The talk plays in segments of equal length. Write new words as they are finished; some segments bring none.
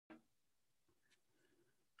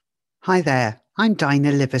Hi there, I'm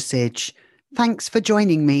Dinah Liversidge. Thanks for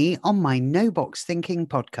joining me on my No Box Thinking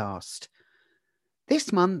podcast.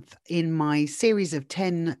 This month, in my series of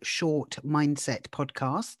 10 short mindset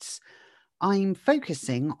podcasts, I'm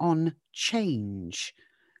focusing on change.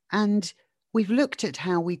 And we've looked at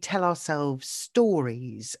how we tell ourselves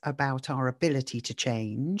stories about our ability to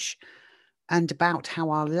change and about how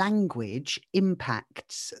our language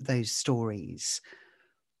impacts those stories.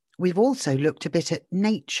 We've also looked a bit at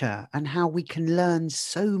nature and how we can learn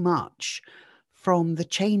so much from the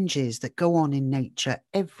changes that go on in nature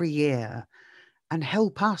every year and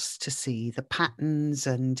help us to see the patterns,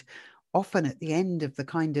 and often at the end of the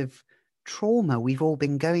kind of trauma we've all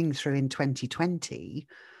been going through in 2020,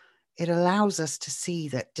 it allows us to see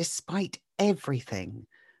that despite everything,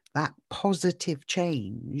 that positive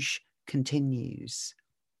change continues.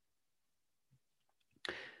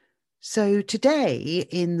 So today,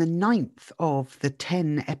 in the 9th of the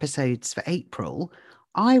 10 episodes for April,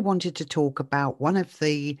 I wanted to talk about one of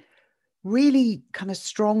the really kind of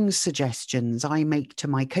strong suggestions I make to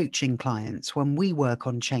my coaching clients when we work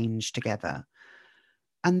on change together.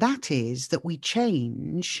 And that is that we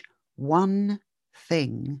change one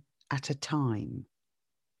thing at a time.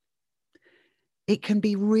 It can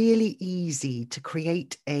be really easy to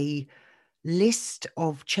create a list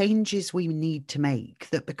of changes we need to make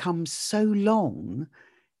that becomes so long,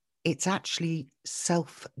 it's actually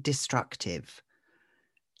self-destructive.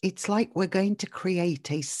 It's like we're going to create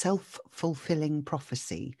a self-fulfilling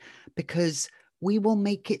prophecy because we will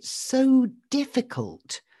make it so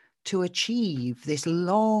difficult to achieve this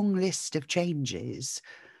long list of changes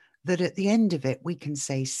that at the end of it, we can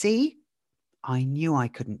say, see, I knew I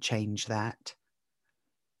couldn't change that.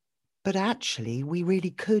 But actually, we really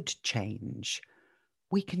could change.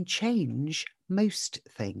 We can change most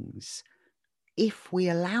things if we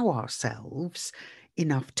allow ourselves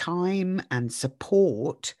enough time and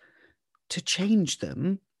support to change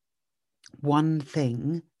them one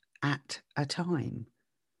thing at a time.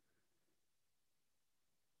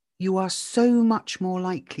 You are so much more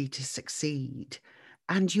likely to succeed,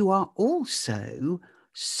 and you are also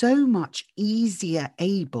so much easier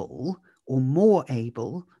able, or more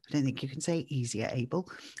able, I don't think you can say easier able,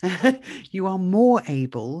 you are more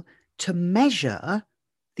able to measure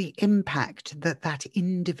the impact that that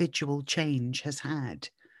individual change has had.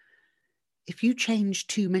 If you change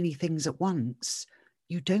too many things at once,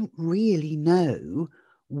 you don't really know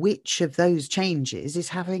which of those changes is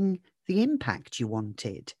having the impact you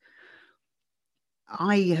wanted.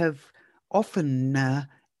 I have often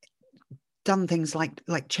done things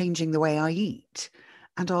like changing the way I eat,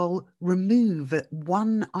 and I'll remove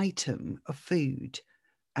one item of food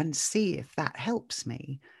and see if that helps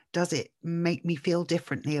me. Does it make me feel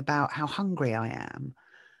differently about how hungry I am?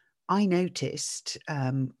 I noticed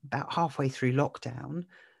about halfway through lockdown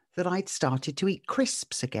that I'd started to eat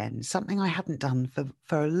crisps again, something I hadn't done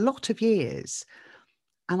for a lot of years.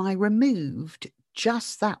 And I removed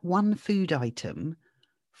just that one food item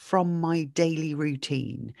from my daily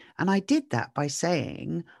routine. And I did that by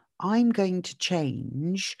saying, I'm going to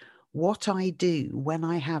change what I do when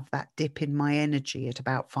I have that dip in my energy at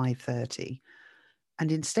about 5:30.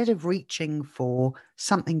 And instead of reaching for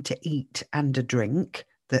something to eat and a drink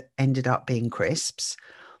that ended up being crisps,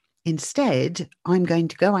 instead, I'm going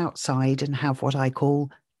to go outside and have what I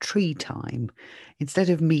call tree time.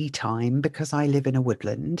 Instead of me time, because I live in a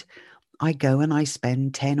woodland, I go and I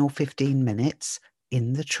spend 10 or 15 minutes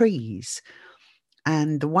in the trees.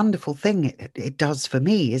 And the wonderful thing it does for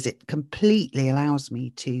me is it completely allows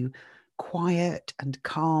me to quiet and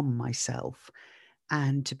calm myself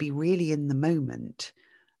and to be really in the moment.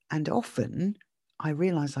 And often I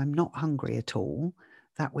realize I'm not hungry at all.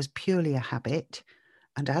 That was purely a habit.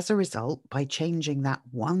 And as a result, by changing that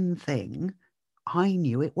one thing, I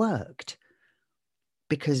knew it worked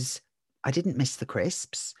because I didn't miss the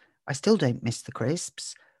crisps. I still don't miss the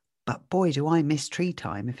crisps, but boy, do I miss tree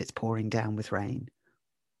time if it's pouring down with rain.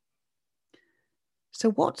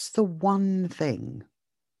 So what's the one thing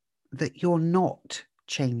that you're not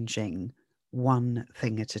changing one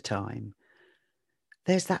thing at a time?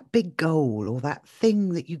 There's that big goal or that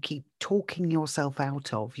thing that you keep talking yourself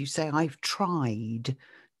out of. You say, I've tried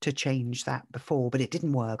to change that before, but it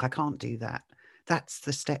didn't work. I can't do that. That's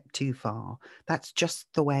the step too far. That's just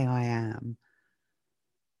the way I am.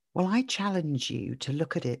 Well, I challenge you to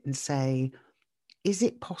look at it and say, is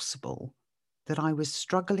it possible that I was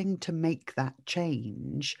struggling to make that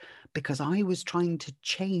change because I was trying to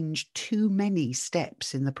change too many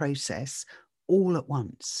steps in the process all at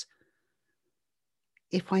once?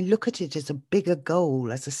 If I look at it as a bigger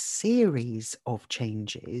goal, as a series of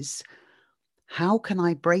changes, How can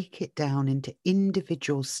I break it down into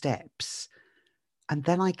individual steps? And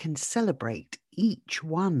then I can celebrate each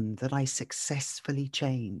one that I successfully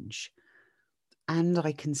change. And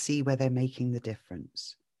I can see where they're making the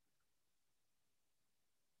difference.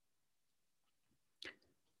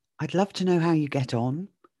 I'd love to know how you get on.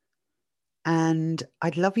 And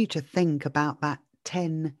I'd love you to think about that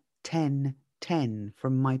 10, 10, 10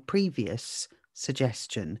 from my previous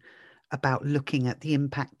suggestion about looking at the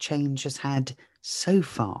impact change has had so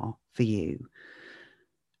far for you.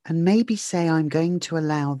 And maybe say, I'm going to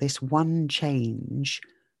allow this one change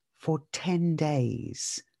for 10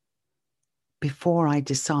 days before I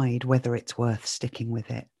decide whether it's worth sticking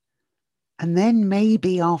with it. And then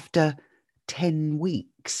maybe after 10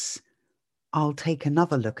 weeks, I'll take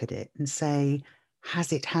another look at it and say,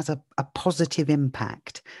 has it a positive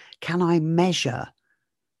impact? Can I measure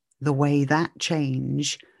the way that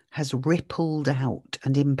change has rippled out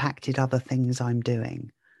and impacted other things I'm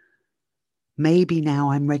doing? Maybe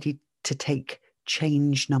now I'm ready to take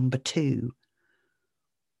change number 2.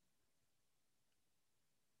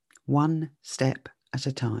 One step at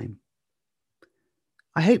a time.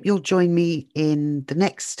 I hope you'll join me in the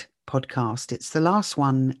next podcast. It's the last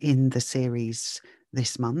one in the series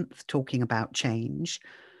this month, talking about change.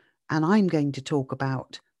 And I'm going to talk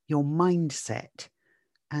about your mindset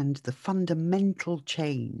and the fundamental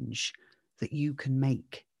change that you can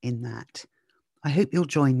make in that. I hope you'll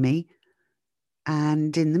join me.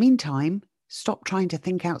 And in the meantime, stop trying to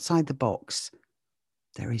think outside the box.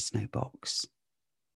 There is no box.